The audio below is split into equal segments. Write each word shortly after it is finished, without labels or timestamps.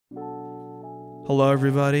Hello,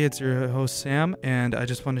 everybody. It's your host, Sam, and I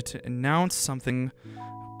just wanted to announce something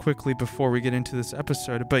quickly before we get into this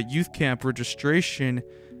episode. But youth camp registration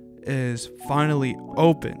is finally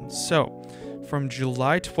open. So, from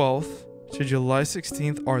July 12th to July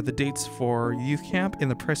 16th are the dates for youth camp, and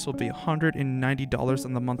the price will be $190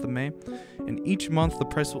 in the month of May. And each month, the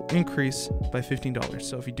price will increase by $15.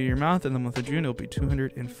 So, if you do your math, in the month of June, it'll be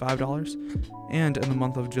 $205. And in the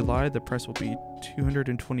month of July, the price will be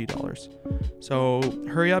 $220. So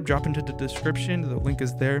hurry up, drop into the description. The link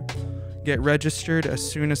is there. Get registered as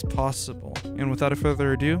soon as possible. And without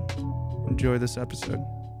further ado, enjoy this episode.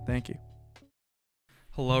 Thank you.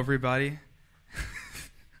 Hello, everybody.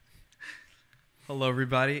 Hello,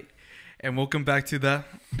 everybody. And welcome back to the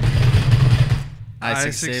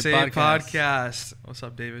i68 podcast. What's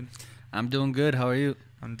up, David? I'm doing good. How are you?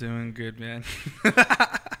 I'm doing good, man.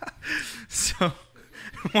 So,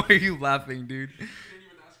 why are you laughing, dude?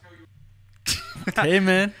 Hey,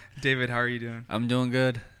 man. David, how are you doing? I'm doing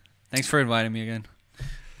good. Thanks for inviting me again.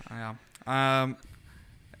 Yeah. I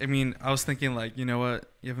mean, I was thinking, like, you know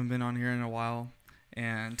what? You haven't been on here in a while,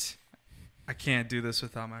 and I can't do this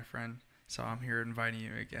without my friend. So I'm here inviting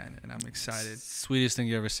you again, and I'm excited. Sweetest thing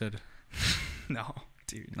you ever said. No,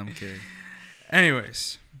 dude. I'm kidding.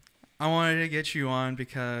 Anyways, I wanted to get you on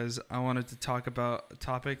because I wanted to talk about a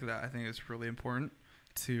topic that I think is really important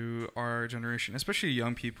to our generation, especially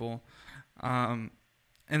young people. And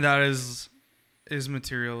that is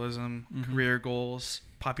materialism, career goals,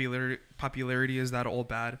 popularity. Is that all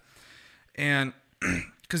bad? And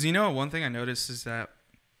because, you know, one thing I noticed is that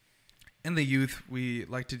in the youth, we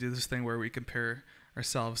like to do this thing where we compare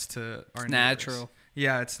ourselves to our neighbors. Natural.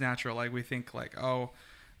 Yeah, it's natural. Like, we think like, oh,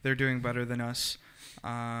 they're doing better than us.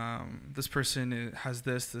 This person has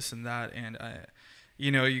this and that. And,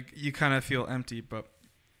 you kind of feel empty. But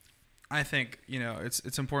I think,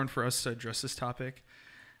 it's important for us to address this topic.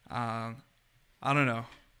 I don't know.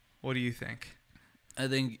 What do you think? I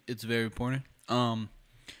think it's very important. I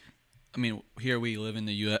mean, here we live in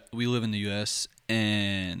the U.S.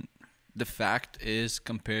 and the fact is,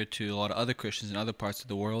 compared to a lot of other Christians in other parts of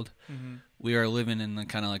the world, we are living in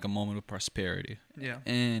kind of like a moment of prosperity. Yeah.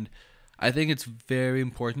 And I think it's very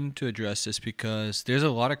important to address this because there's a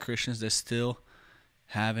lot of Christians that still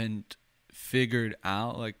haven't figured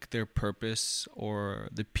out like their purpose or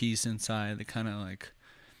the peace inside, the kind of like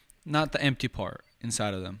not the empty part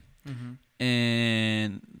inside of them.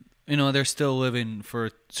 And they're still living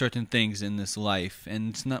for certain things in this life, and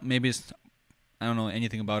it's not, maybe it's, I don't know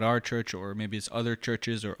anything about our church, or maybe it's other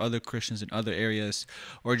churches or other Christians in other areas,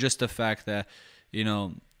 or just the fact that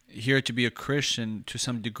here to be a Christian to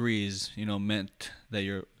some degrees meant that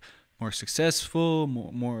you're more successful,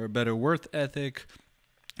 more better worth ethic,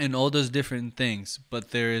 and all those different things. But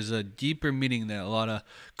there is a deeper meaning that a lot of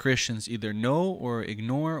Christians either know or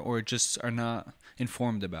ignore or just are not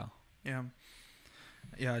informed about. Yeah,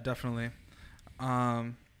 definitely.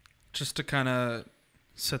 Just to kind of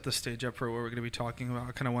set the stage up for what we're going to be talking about,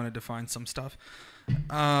 I kind of want to define some stuff.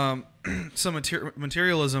 So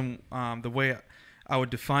materialism, the way I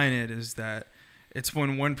would define it is that it's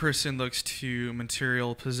when one person looks to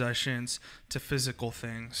material possessions, to physical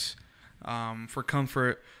things, for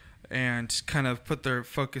comfort, and kind of put their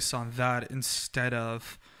focus on that instead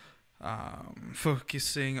of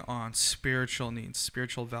focusing on spiritual needs,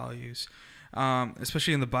 spiritual values.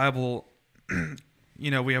 Especially in the Bible,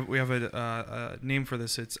 we have a name for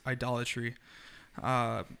this. It's idolatry.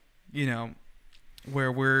 Where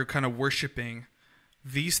we're kind of worshiping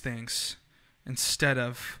these things instead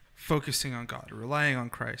of focusing on God, relying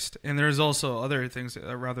on Christ. And there's also other things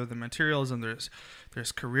rather than materialism. There's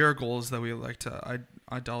career goals that we like to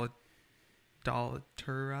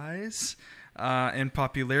idolaterize, and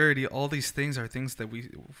popularity. All these things are things that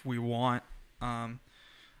we want.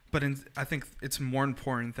 But I think it's more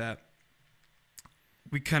important that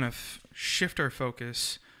we kind of shift our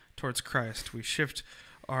focus towards Christ. We shift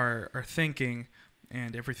our thinking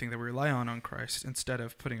and everything that we rely on Christ instead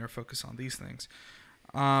of putting our focus on these things.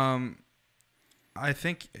 I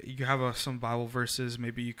think you have some Bible verses.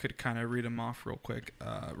 Maybe you could kind of read them off real quick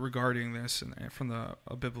regarding this and from a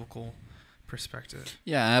biblical perspective.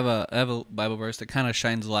 Yeah, I have a Bible verse that kind of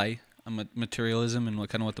shines light on materialism and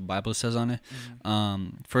what the Bible says on it.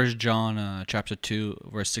 1 John chapter 2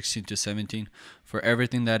 verse 16 to 17. For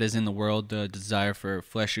everything that is in the world, the desire for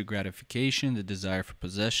fleshly gratification, the desire for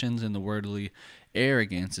possessions, and the worldly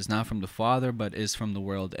arrogance is not from the Father, but is from the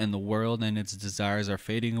world. And the world and its desires are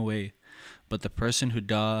fading away, but the person who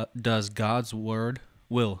does God's will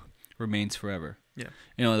remains forever. Yeah.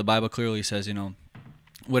 The Bible clearly says,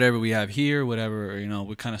 whatever we have here, whatever,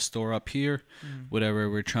 we kind of store up here, Mm. whatever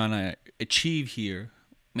we're trying to achieve here,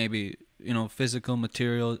 maybe, physical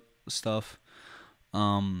material stuff,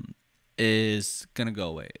 um is gonna go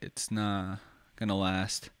away. It's not gonna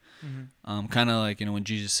last. Mm-hmm. Kind of like, when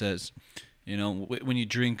Jesus says, when you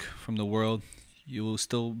drink from the world, you will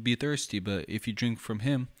still be thirsty, but if you drink from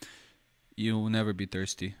him, you will never be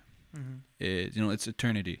thirsty. Mm-hmm. It's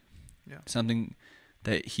eternity. Yeah. Something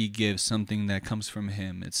that he gives, something that comes from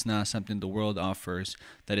him. It's not something the world offers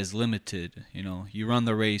that is limited. You run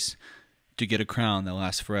the race to get a crown that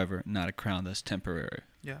lasts forever, not a crown that's temporary.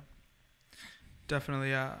 Yeah. Definitely.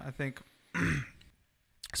 Yeah. I think,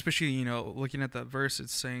 especially, looking at that verse,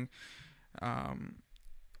 it's saying, a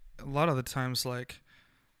lot of the times, like,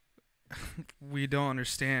 we don't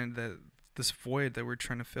understand that this void that we're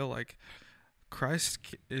trying to fill, like,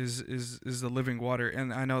 Christ is the living water.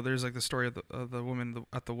 And I know there's like the story of the woman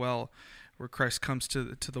at the well, where Christ comes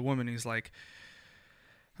to the woman. He's like,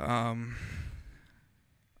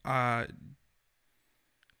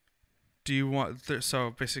 do you want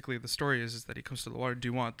so basically the story is that he comes to the water. Do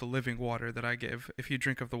you want the living water that I give? If you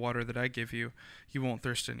drink of the water that I give you, you won't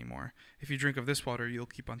thirst anymore. If you drink of this water, you'll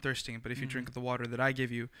keep on thirsting. But if you drink of the water that I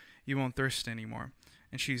give you, you won't thirst anymore.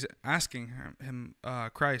 And she's asking him,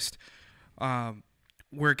 Christ,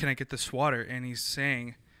 where can I get this water? And he's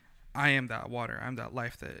saying, I am that water. I'm that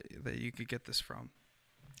life that you could get this from.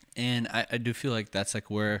 And I do feel like that's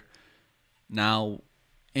like where now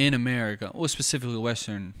in America, well, specifically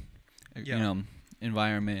Western,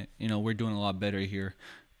 environment, we're doing a lot better here.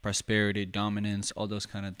 Prosperity, dominance, all those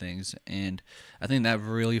kind of things. And I think that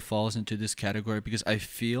really falls into this category because I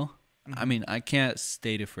feel, I mean, I can't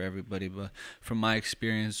state it for everybody, but from my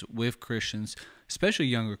experience with Christians, especially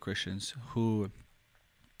younger Christians who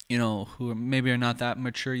maybe are not that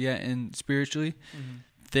mature yet and spiritually,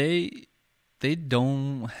 they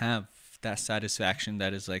don't have that satisfaction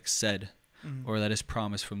that is like said or that is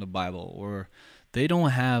promised from the Bible, or they don't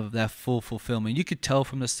have that full fulfillment. You could tell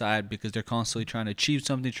from the side because they're constantly trying to achieve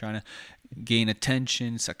something, trying to gain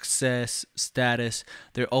attention, success, status.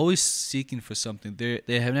 They're always seeking for something.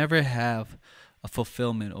 They have never have a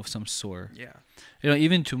fulfillment of some sort. Yeah.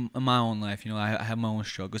 Even to my own life, I have my own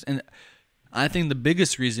struggles. And I think the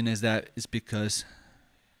biggest reason is because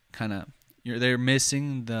kind of they're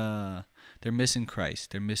missing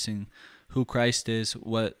Christ. They're missing who Christ is,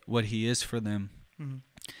 what he is for them. Mm-hmm.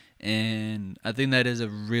 And I think that is a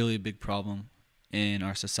really big problem in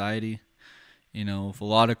our society. With a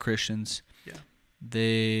lot of Christians,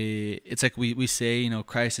 it's like we say,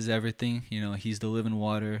 Christ is everything. He's the living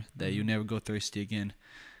water that you never go thirsty again.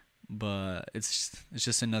 But it's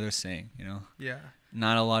just another saying, Yeah.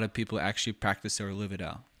 Not a lot of people actually practice it or live it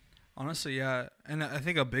out. Honestly, yeah. And I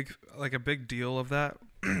think a big deal of that,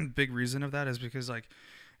 big reason of that is because, like,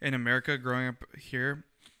 in America, growing up here,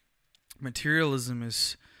 materialism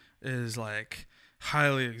is like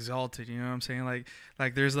highly exalted. You know what I'm saying?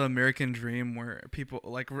 Like there's the American dream where people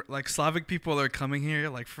like Slavic people are coming here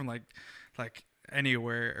like from like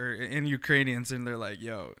anywhere, or in Ukrainians, and they're like,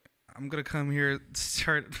 yo, I'm gonna come here,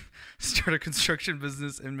 start a construction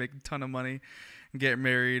business and make a ton of money and get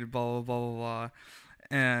married, blah blah blah blah blah.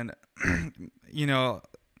 And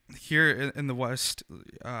here in the West,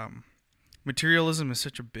 materialism is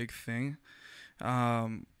such a big thing.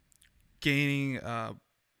 Gaining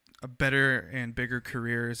a better and bigger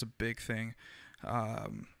career is a big thing.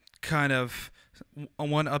 Kind of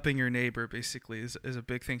one-upping your neighbor basically is a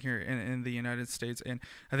big thing here in the United States. And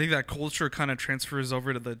I think that culture kind of transfers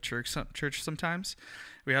over to the church sometimes.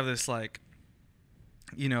 We have this I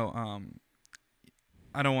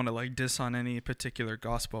don't want to like diss on any particular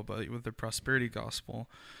gospel, but with the prosperity gospel,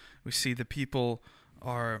 we see the people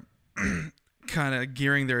are kind of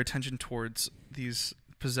gearing their attention towards these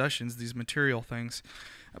possessions, these material things.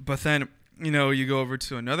 But then, you go over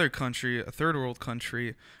to another country, a third world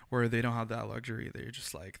country, where they don't have that luxury. They're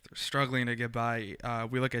just they're struggling to get by.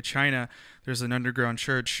 We look at China, there's an underground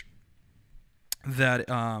church that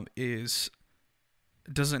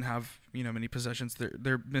doesn't have, many possessions.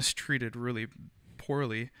 They're mistreated really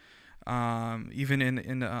poorly. Even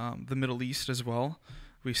in the Middle East as well,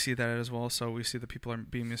 we see that as well. So we see that people are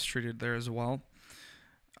being mistreated there as well.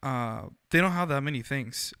 They don't have that many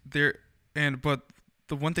things there, but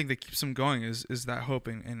the one thing that keeps them going is that hope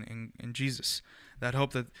in Jesus. That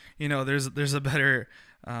hope that there's a better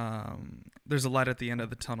there's a light at the end of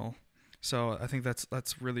the tunnel. So I think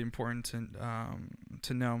that's really important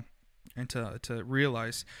to know and to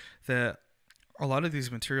realize that a lot of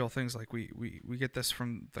these material things, like we get this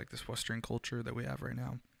from like this Western culture that we have right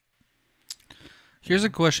now. Here's a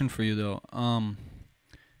question for you though.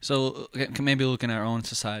 So maybe looking at our own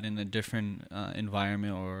society in a different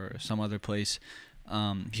environment or some other place.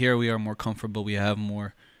 Here we are more comfortable. We have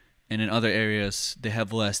more, and in other areas they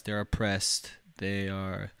have less. They're oppressed.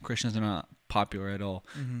 Christians are not popular at all.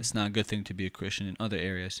 Mm-hmm. It's not a good thing to be a Christian in other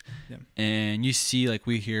areas. Yeah. And you see, like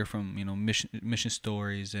we hear from mission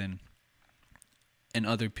stories and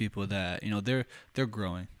other people that they're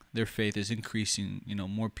growing. Their faith is increasing.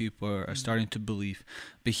 More people are starting to believe.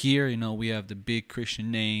 But here, we have the big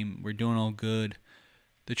Christian name. We're doing all good.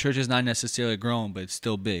 The church is not necessarily growing, but it's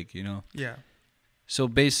still big. Yeah. So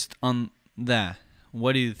based on that,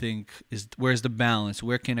 what do you think where's the balance?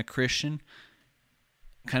 Where can a Christian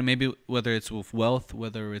kind of, maybe whether it's with wealth,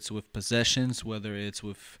 whether it's with possessions, whether it's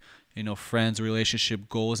with friends, relationship,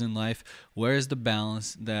 goals in life, where is the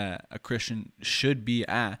balance that a Christian should be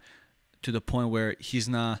at, to the point where he's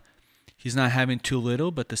not having too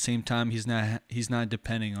little, but at the same time he's not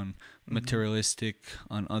depending on materialistic,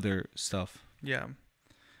 on other stuff? Yeah.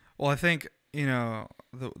 Well, I think the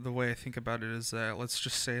way I think about it is that, let's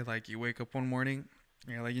just say, like, you wake up one morning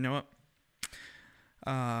and you're like, you know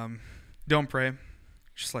what? Don't pray.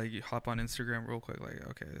 Just like you hop on Instagram real quick, like,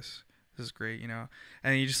 okay, this is great,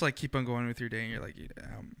 and you just like keep on going with your day, and you're like,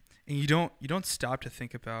 and you don't stop to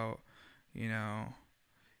think about, you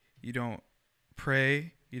don't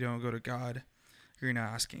pray, you don't go to God, you're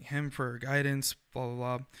not asking Him for guidance, blah blah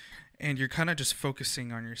blah, and you're kind of just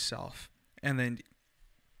focusing on yourself, and then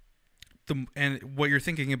what you're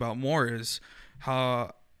thinking about more is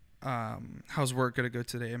how's work gonna go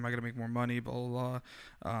today? Am I gonna make more money? Blah blah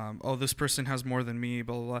blah. Oh, this person has more than me.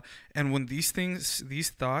 Blah blah blah. And when these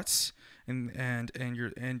thoughts, and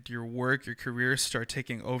your work, your career start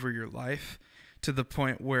taking over your life, to the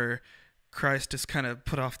point where Christ is kind of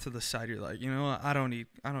put off to the side, you're like, I don't need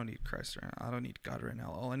Christ right now. I don't need God right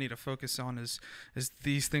now. All I need to focus on is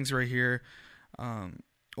these things right here.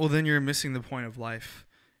 Well, then you're missing the point of life.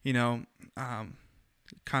 Kind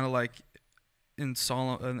of like in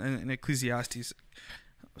Ecclesiastes,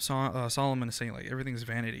 Solomon is saying, like, everything's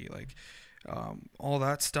vanity, like, all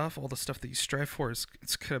that stuff, all the stuff that you strive for, it's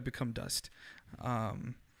gonna become dust,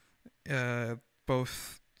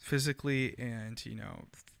 both physically and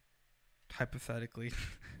hypothetically,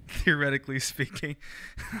 theoretically speaking.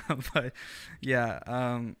 But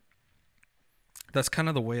yeah, that's kind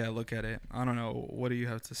of the way I look at it. I don't know, what do you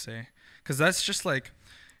have to say? Because that's just like,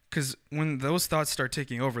 because when those thoughts start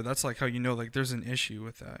taking over, that's like how like there's an issue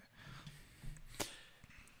with that.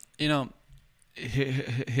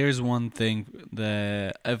 Here's one thing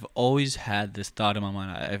that I've always had this thought in my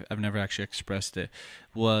mind. I've never actually expressed it.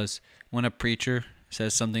 Was when a preacher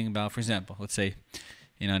says something about, for example, let's say,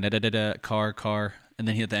 car, and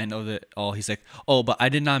then at the end of it all, he's like, oh, but I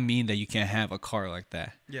did not mean that you can't have a car like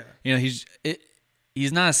that. Yeah.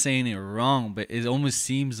 He's not saying it wrong, but it almost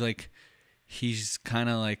seems like he's kind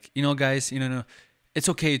of like, guys, it's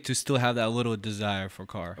okay to still have that little desire for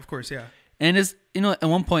car. Of course, yeah. And it's, at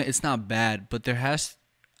one point it's not bad, but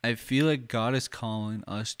I feel like God is calling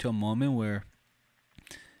us to a moment where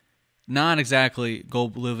not exactly go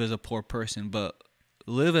live as a poor person, but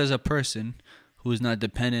live as a person who is not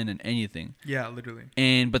dependent on anything. Yeah, literally.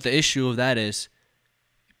 But the issue of that is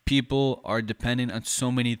people are dependent on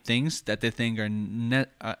so many things that they think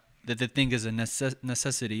that they think is a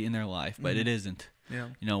necessity in their life, but it isn't.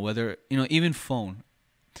 Yeah. Whether, even phone.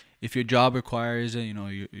 If your job requires it,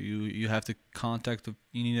 you have to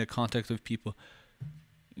you need a contact with people.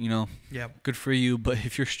 Yeah. Good for you. But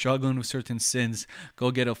if you're struggling with certain sins,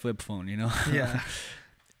 go get a flip phone. Yeah.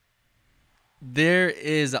 There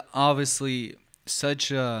is obviously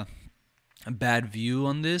such a bad view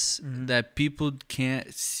on this that people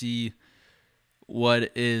can't see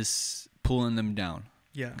what is pulling them down.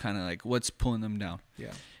 Yeah. Kind of like what's pulling them down.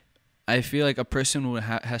 Yeah. I feel like a person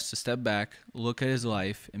has to step back, look at his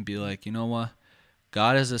life, and be like, you know what?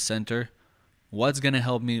 God is the center. What's going to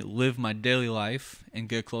help me live my daily life and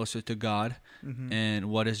get closer to God? And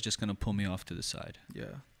what is just going to pull me off to the side?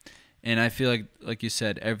 Yeah. And I feel like you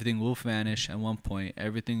said, everything will vanish at one point.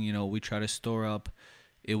 Everything, we try to store up,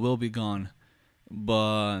 it will be gone.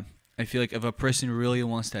 But I feel like if a person really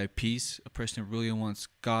wants to have peace, a person really wants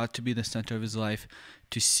God to be the center of his life,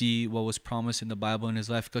 to see what was promised in the Bible in his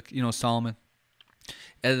life, like, Solomon,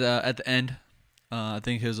 at the end, I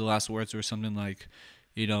think his last words were something like,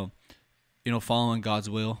 following God's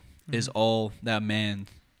will is all that man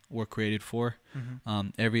were created for.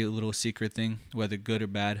 Every little secret thing, whether good or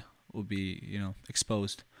bad, will be,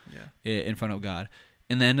 exposed in front of God.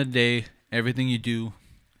 In the end of the day, everything you do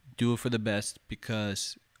it for the best,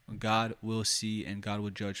 because God will see and God will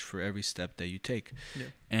judge for every step that you take. Yeah.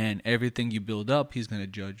 And everything you build up, he's going to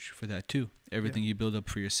judge for that too. Everything you build up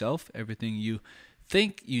for yourself, everything you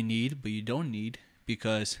think you need, but you don't need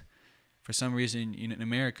because for some reason in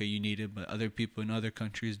America you need it, but other people in other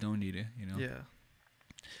countries don't need it, you know? Yeah.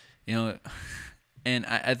 You know, and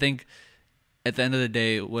I think at the end of the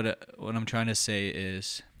day, what I'm trying to say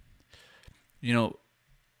is, you know,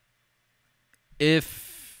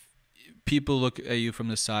 if people look at you from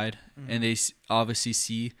the side and they obviously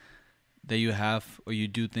see that you have or you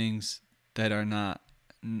do things that are not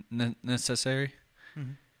necessary,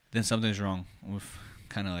 then something's wrong with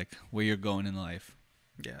kind of like where you're going in life.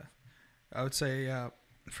 Yeah, I would say, yeah,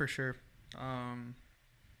 for sure.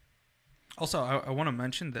 Also, I want to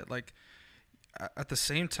mention that, like, at the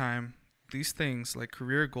same time, these things like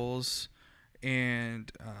career goals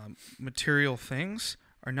and material things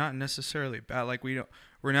are not necessarily bad. Like, we're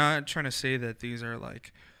not trying to say that these are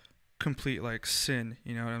like complete like sin.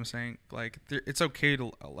 You know what I'm saying? Like, it's okay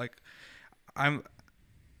to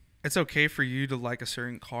it's okay for you to like a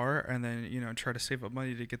certain car and then, you know, try to save up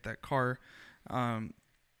money to get that car,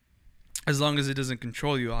 as long as it doesn't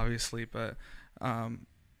control you, obviously. But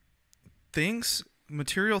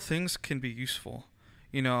material things can be useful.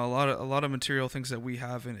 You know, a lot of material things that we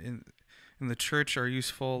have in the church are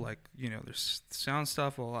useful. Like, you know, there's sound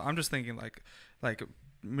stuff. Well, I'm just thinking like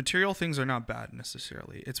material things are not bad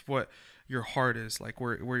necessarily. It's what your heart is, like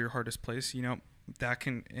where your heart is placed. You know, that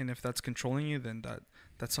can, and if that's controlling you, then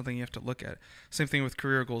that's something you have to look at. Same thing with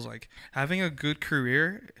career goals. Like, having a good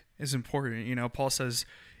career is important. You know, Paul says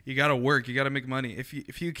you got to work, you got to make money. If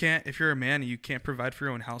you're a man and you can't provide for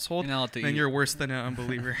your own household, then you're worse than an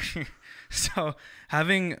unbeliever. So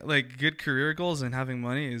having like good career goals and having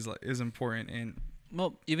money is important. And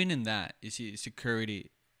well, even in that, you see,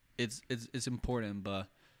 security, it's important, but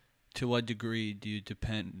to what degree do you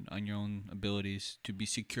depend on your own abilities to be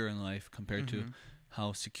secure in life compared to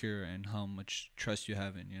how secure and how much trust you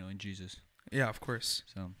have in Jesus? Yeah, of course.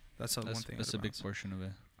 So that's one thing. That's a big portion of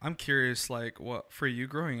it. I'm curious, like, what for you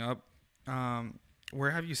growing up,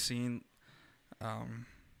 where have you seen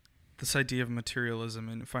this idea of materialism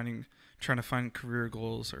and trying to find career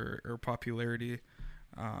goals or popularity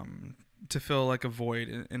to fill like a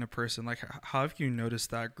void in a person? Like, how have you noticed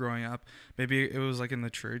that growing up? Maybe it was like in the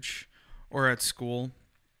church or at school,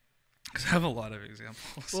 because I have a lot of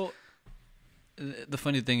examples. Well, the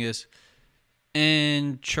funny thing is,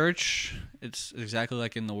 in church, it's exactly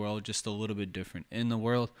like in the world, just a little bit different. In the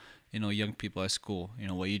world, you know, young people at school, you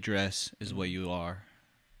know, what you dress is what you are.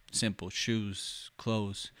 Simple. Shoes,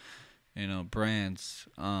 clothes, you know, brands,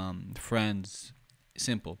 friends,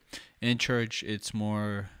 simple. In church, it's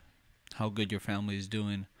more how good your family is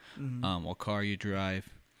doing, what car you drive.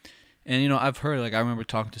 And, you know, I've heard, like, I remember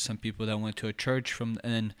talking to some people that went to a church and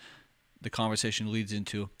then the conversation leads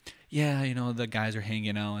into, yeah, you know, the guys are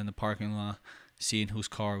hanging out in the parking lot, seeing whose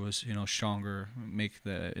car was, you know, stronger, make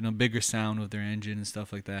the, you know, bigger sound with their engine and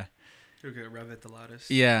stuff like that. Who could rev it the loudest?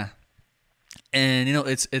 Yeah. And, you know,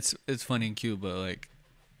 it's funny and cute, but, like,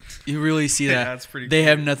 you really see that that's pretty they cute.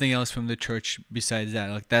 have nothing else from the church besides that.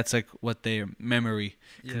 Like, that's, like, what their memory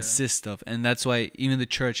consists of. And that's why even the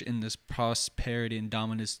church in this prosperity and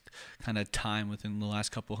dominance kind of time within the last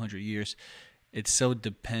couple hundred years, it's so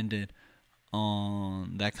dependent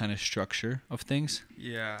on that kind of structure of things.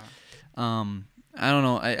 Yeah. I don't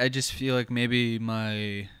know. I just feel like maybe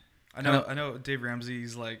I know Dave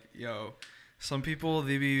Ramsey's like, yo, some people,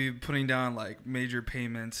 they be putting down like major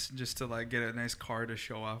payments just to like get a nice car to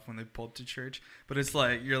show off when they pull up to church. But it's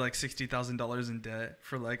like you're like $60,000 in debt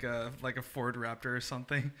for like a Ford Raptor or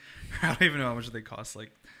something. I don't even know how much they cost.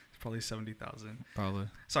 Like, it's probably $70,000. Probably.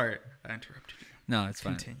 Sorry, I interrupted you. No, it's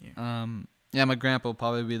fine. Continue. Yeah, my grandpa will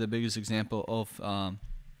probably be the biggest example of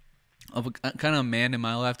a kind of man in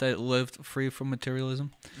my life that lived free from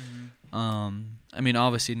materialism. I mean,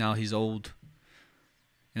 obviously now he's old,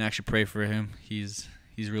 and I actually pray for him. He's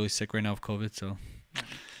really sick right now with COVID, so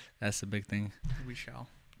that's the big thing. We shall.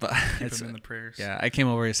 But keep him in the prayers. Yeah, I came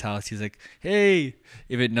over his house. He's like, "Hey,"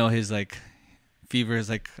 even though his like fever is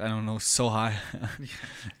like, I don't know, so high.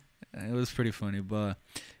 It was pretty funny, but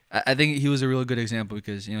I think he was a really good example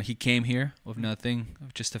because, you know, he came here with nothing,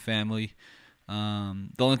 just a family. The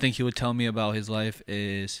only thing he would tell me about his life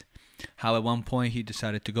is how at one point he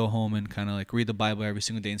decided to go home and kind of like read the Bible every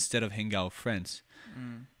single day instead of hang out with friends.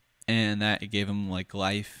 And that it gave him like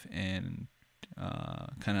life and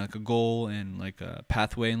kind of like a goal and like a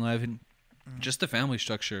pathway in life. And just the family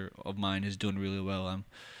structure of mine is doing really well.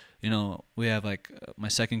 You know, we have like my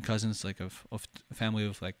second cousin's like a family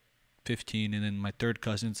of like 15, and then my third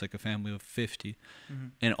cousin's like a family of 50,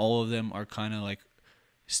 and all of them are kind of like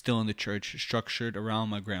still in the church, structured around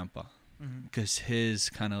my grandpa, because his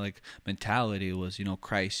kind of like mentality was, you know,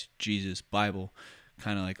 Christ, Jesus, Bible,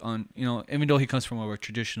 kind of like on, you know, even though he comes from a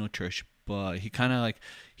traditional church, but he kind of like,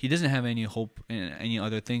 he doesn't have any hope in any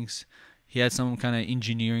other things. He had some kind of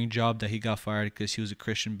engineering job that he got fired because he was a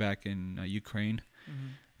Christian back in Ukraine.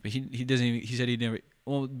 But he doesn't even, he said he never,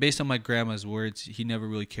 well, based on my grandma's words, he never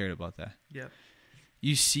really cared about that. Yeah.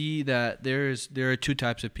 You see that there are two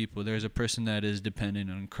types of people. There's a person that is dependent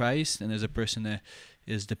on Christ, and there's a person that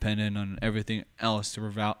is dependent on everything else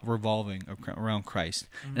revolving around Christ.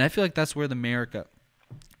 And I feel like that's where the America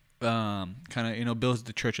kind of, you know, builds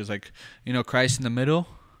the churches, like, you know, Christ in the middle,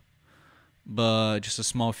 but just a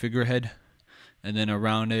small figurehead, and then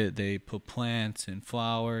around it they put plants and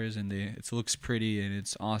flowers, and it looks pretty and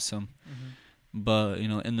it's awesome. But, you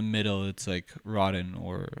know, in the middle it's like rotten,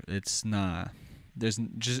 or it's not. It's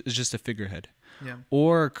just a figurehead. Yeah.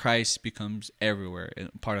 Or Christ becomes everywhere,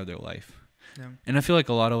 part of their life. Yeah. And I feel like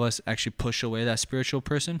a lot of us actually push away that spiritual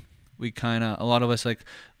person. A lot of us, like,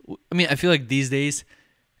 I mean, I feel like these days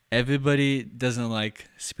everybody doesn't like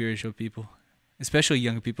spiritual people, especially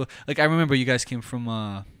young people. Like, I remember you guys came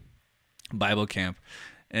from Bible camp,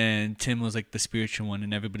 and Tim was like the spiritual one,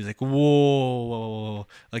 and everybody's like, whoa,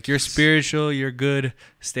 like, you're spiritual, you're good,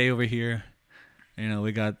 stay over here. You know,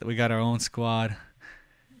 we got our own squad.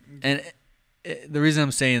 And the reason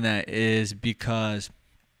I'm saying that is because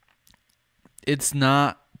it's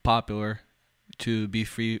not popular to be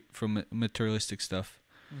free from materialistic stuff.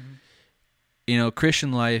 You know,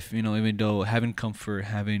 Christian life, you know, even though having comfort,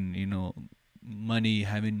 having, you know, money,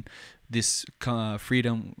 having this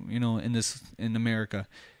freedom, you know, in America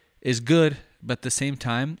is good. But at the same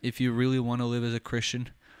time, if you really want to live as a Christian,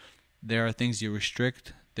 there are things you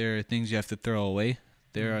restrict. There are things you have to throw away.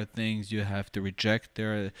 There are things you have to reject.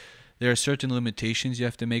 There are certain limitations you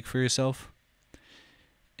have to make for yourself.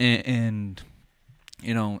 And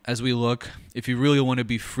you know, as we look, if you really want to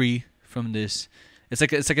be free from this, it's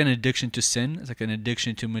like an addiction to sin. It's like an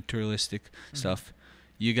addiction to materialistic stuff.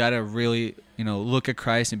 You gotta really, you know, look at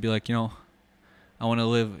Christ and be like, you know, I want to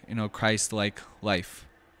live, you know, Christ-like life,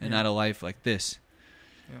 and not a life like this.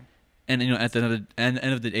 Yeah. And, you know, at the end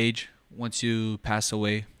of the age, once you pass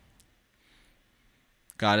away,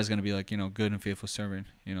 God is going to be like, you know, good and faithful servant.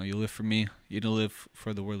 You know, you live for me. You don't live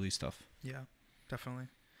for the worldly stuff. Yeah, definitely.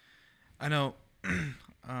 I know.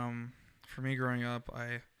 For me growing up,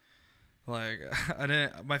 my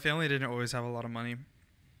family didn't always have a lot of money,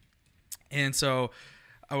 and so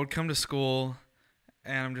I would come to school,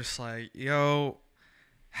 and I'm just like, yo,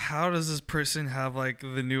 how does this person have like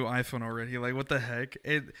the new iPhone already? Like, what the heck?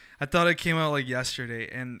 I thought it came out like yesterday,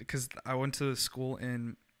 and because I went to school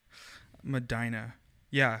in Medina.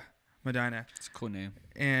 Yeah, Medina. It's a cool name.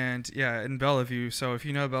 And yeah, in Bellevue. So if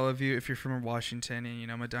you know Bellevue, if you're from Washington and you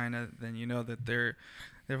know Medina, then you know that they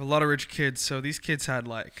have a lot of rich kids. So these kids had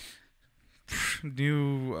like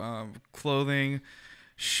new clothing,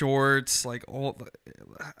 shorts, like all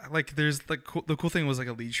like there's like the cool thing was like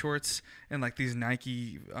elite shorts and like these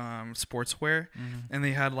Nike sportswear, and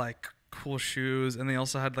they had like cool shoes, and they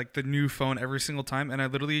also had like the new phone every single time. And I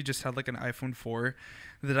literally just had like an iPhone 4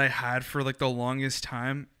 that I had for like the longest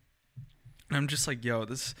time. And I'm just like, yo,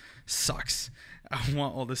 this sucks. I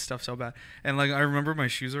want all this stuff so bad. And like, I remember my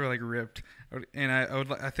shoes were like ripped, and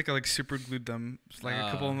I think I like super glued them, like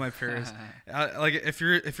a couple of my pairs. Like if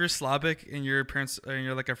you're Slavic and your parents and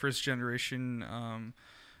you're like a first generation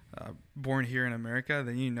born here in America,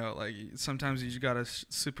 then you know, like, sometimes you just gotta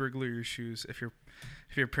super glue your shoes if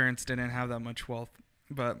your parents didn't have that much wealth.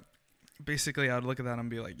 But basically, I would look at that and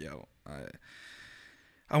be like, yo,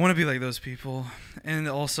 I want to be like those people. And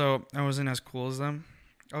also, I wasn't as cool as them,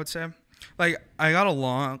 I would say. Like, I got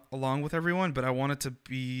along with everyone, but I wanted to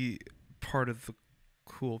be part of the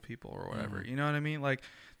cool people or whatever. You know what I mean? Like,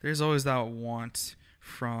 there's always that want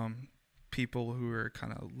from people who are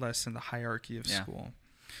kind of less in the hierarchy of school.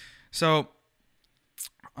 So,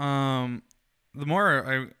 the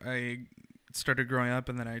more I started growing up,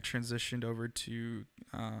 and then I transitioned over to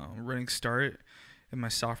running start in my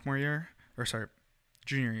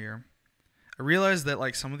junior year, I realized that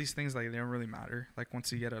like some of these things, like, they don't really matter like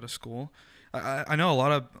once you get out of school. I know a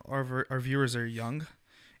lot of our viewers are young,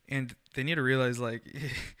 and they need to realize, like,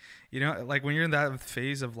 you know, like when you're in that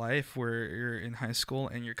phase of life where you're in high school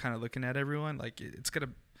and you're kind of looking at everyone, like, it's gonna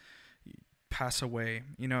pass away,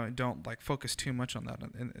 you know, and don't like focus too much on that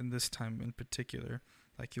in this time in particular.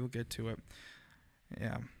 Like, you'll get to it.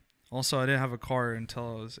 Yeah. Also, I didn't have a car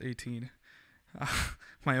until I was 18.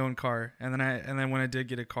 My own car. And then when I did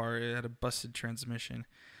get a car, it had a busted transmission.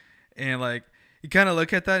 And like, you kind of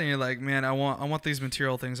look at that and you're like, man, I want these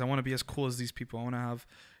material things. I want to be as cool as these people. I want to have,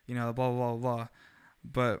 blah blah blah blah.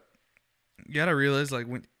 But you gotta realize, like,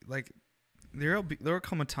 when, like, there'll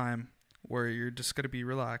come a time where you're just gonna be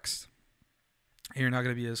relaxed and you're not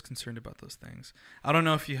gonna be as concerned about those things. I don't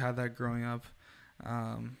know if you had that growing up.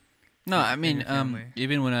 No, I mean, family.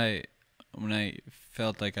 even when I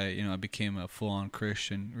felt like I became a full-on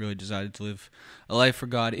Christian, really decided to live a life for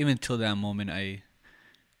God. Even till that moment, I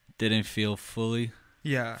didn't feel fully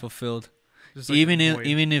Yeah. fulfilled. Just like Even a void.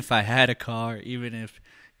 even if I had a car, even if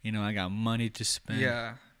I got money to spend,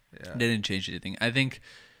 Yeah. it didn't change anything. I think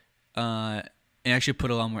it actually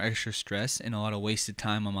put a lot more extra stress and a lot of wasted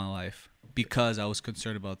time on my life because I was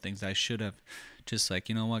concerned about things I should have just like,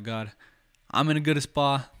 you know what, God, I'm in a good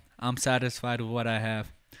spot. I'm satisfied with what I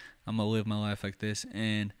have. I'm going to live my life like this.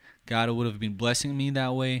 And God would have been blessing me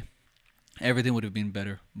that way. Everything would have been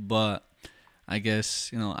better. But I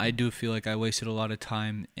guess, I do feel like I wasted a lot of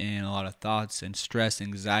time and a lot of thoughts and stress,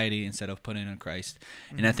 anxiety instead of putting on Christ.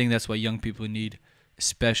 Mm-hmm. And I think that's what young people need,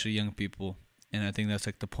 especially young people. And I think that's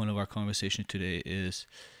like the point of our conversation today is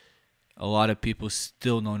a lot of people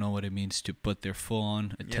still don't know what it means to put their full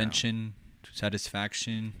on attention,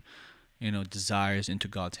 satisfaction, desires into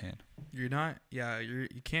God's hand. You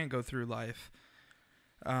can't go through life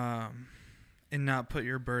and not put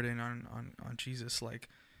your burden on Jesus. Like,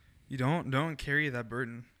 you don't carry that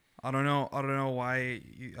burden. I don't know why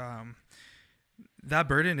that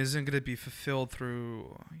burden isn't going to be fulfilled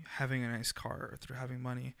through having a nice car or through having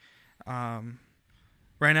money.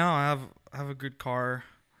 Right now I have a good car.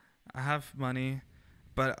 I have money,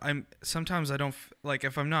 but sometimes I don't like,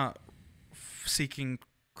 if I'm not seeking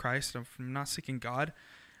Christ, if I'm not seeking God,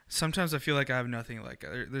 sometimes I feel like I have nothing. Like,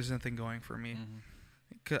 there's nothing going for me.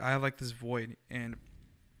 Mm-hmm. I have like this void, and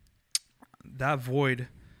that void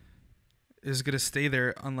is gonna stay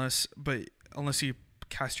there unless you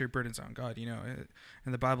cast your burdens on God.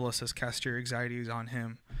 And the Bible says cast your anxieties on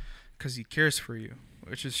Him because He cares for you,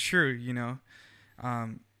 which is true.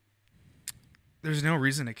 There's no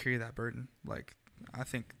reason to carry that burden. Like, I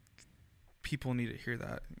think people need to hear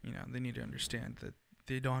that. They need to understand that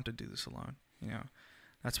they don't have to do this alone.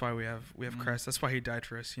 That's why we have Christ. That's why He died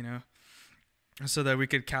for us. So that we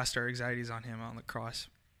could cast our anxieties on Him on the cross.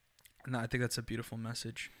 And I think that's a beautiful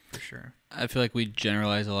message for sure. I feel like we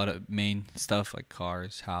generalize a lot of main stuff like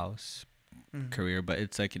cars, house, career, but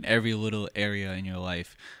it's like in every little area in your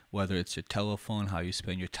life, whether it's your telephone, how you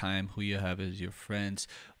spend your time, who you have as your friends,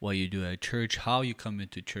 what you do at church, how you come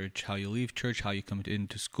into church, how you leave church, how you come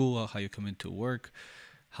into school, how you come into work,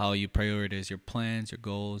 how you prioritize your plans, your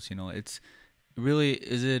goals. It's really,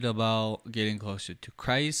 is it about getting closer to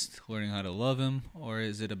Christ, learning how to love Him, or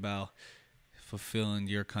is it about fulfilling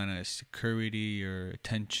your kind of security, your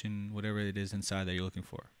attention, whatever it is inside that you're looking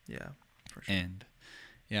for? Yeah, for sure. And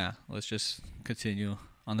yeah, let's just continue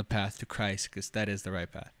on the path to Christ because that is the right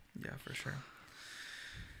path. Yeah, for sure.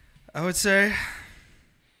 I would say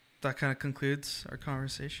that kind of concludes our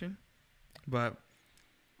conversation. But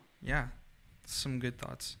yeah, some good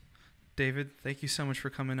thoughts. David, thank you so much for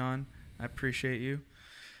coming on. I appreciate you.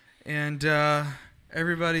 And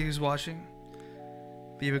everybody who's watching,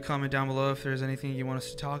 leave a comment down below if there's anything you want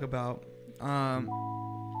us to talk about.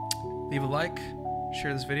 Leave a like,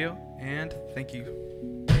 share this video, and thank you.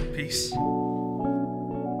 Peace.